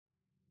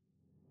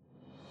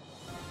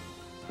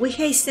We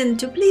hasten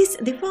to please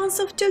the fans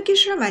of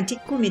Turkish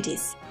romantic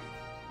comedies.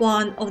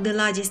 One of the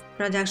largest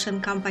production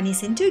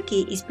companies in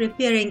Turkey is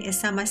preparing a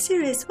summer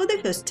series for the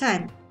first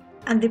time,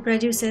 and the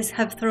producers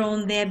have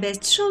thrown their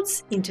best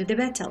shots into the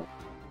battle.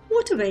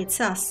 What awaits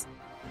us?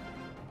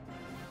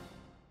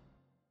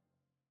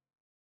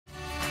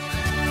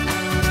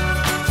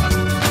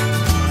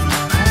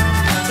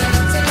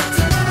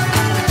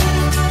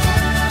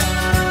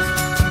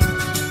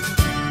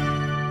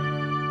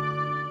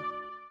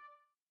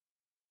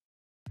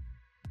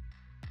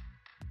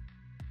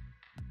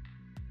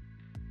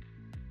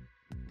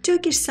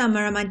 Turkish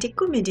summer romantic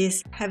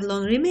comedies have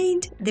long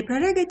remained the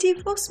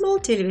prerogative of small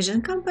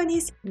television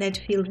companies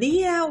that fill the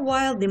year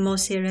while the more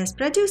serious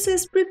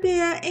producers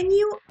prepare a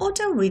new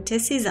autumn-winter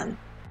season.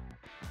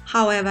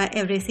 However,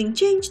 everything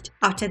changed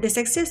after the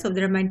success of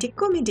the romantic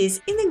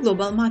comedies in the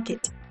global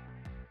market.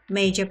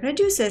 Major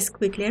producers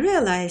quickly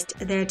realized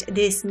that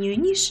this new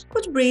niche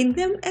could bring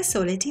them a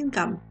solid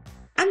income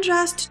and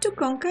rushed to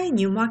conquer a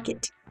new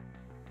market.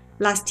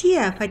 Last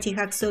year, Fatih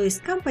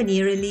Aksoy's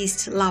company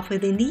released Love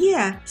Within the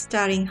Year,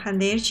 starring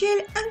Hande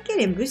Erçel and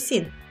Kerem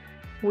Bürsin,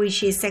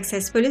 which is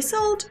successfully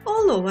sold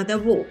all over the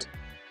world.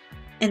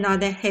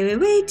 Another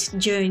heavyweight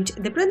joined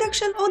the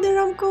production of the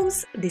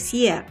rom-coms this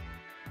year.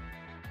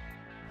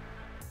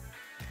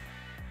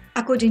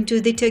 According to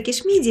the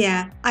Turkish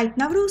media, Alp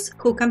Navruz,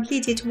 who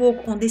completed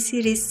work on the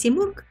series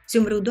Simurg,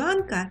 Zümrüdü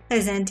Anka,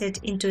 has entered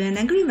into an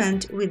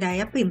agreement with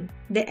Ayapim.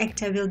 The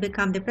actor will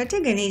become the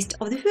protagonist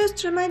of the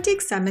first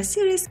romantic summer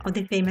series of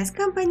the famous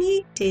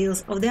company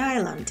Tales of the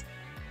Island,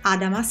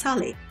 Ada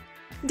Masali,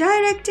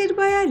 directed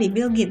by Ali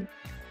Bilgin.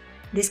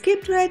 The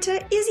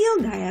scriptwriter is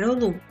Yilday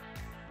Erolum.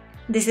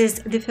 This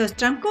is the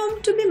first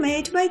rom-com to be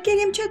made by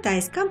Kerem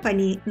Çatay's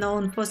company,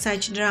 known for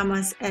such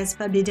dramas as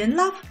Forbidden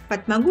Love,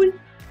 Fatma Gul,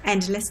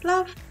 Endless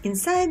Love,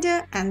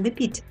 Insider, and The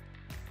Pit.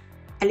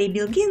 Ali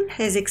Bilgin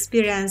has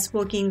experience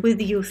working with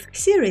youth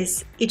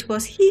series. It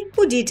was he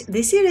who did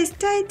the series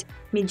titled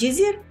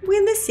Medcezir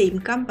with the same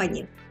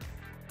company.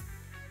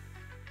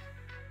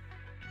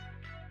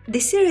 The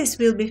series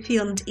will be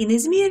filmed in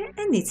Izmir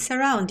and its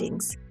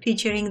surroundings,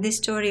 featuring the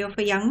story of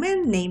a young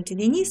man named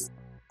Deniz,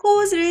 who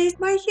was raised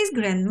by his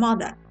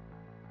grandmother.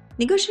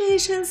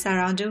 Negotiations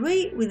are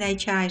underway with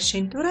Ayça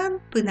Ayşin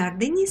Turan, Pınar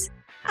Deniz,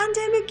 and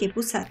Öykü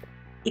Pusat.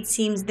 It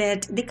seems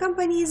that the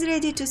company is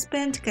ready to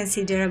spend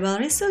considerable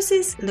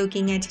resources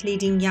looking at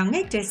leading young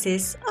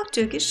actresses of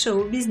Turkish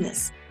show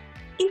business.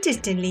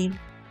 Interestingly,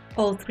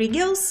 all three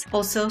girls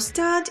also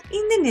starred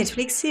in the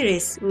Netflix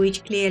series,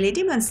 which clearly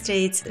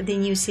demonstrates the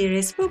new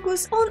series'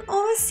 focus on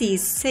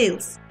overseas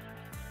sales.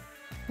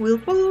 We'll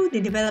follow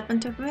the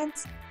development of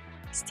events.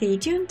 Stay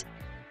tuned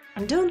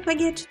and don't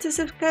forget to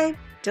subscribe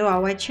to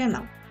our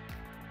channel.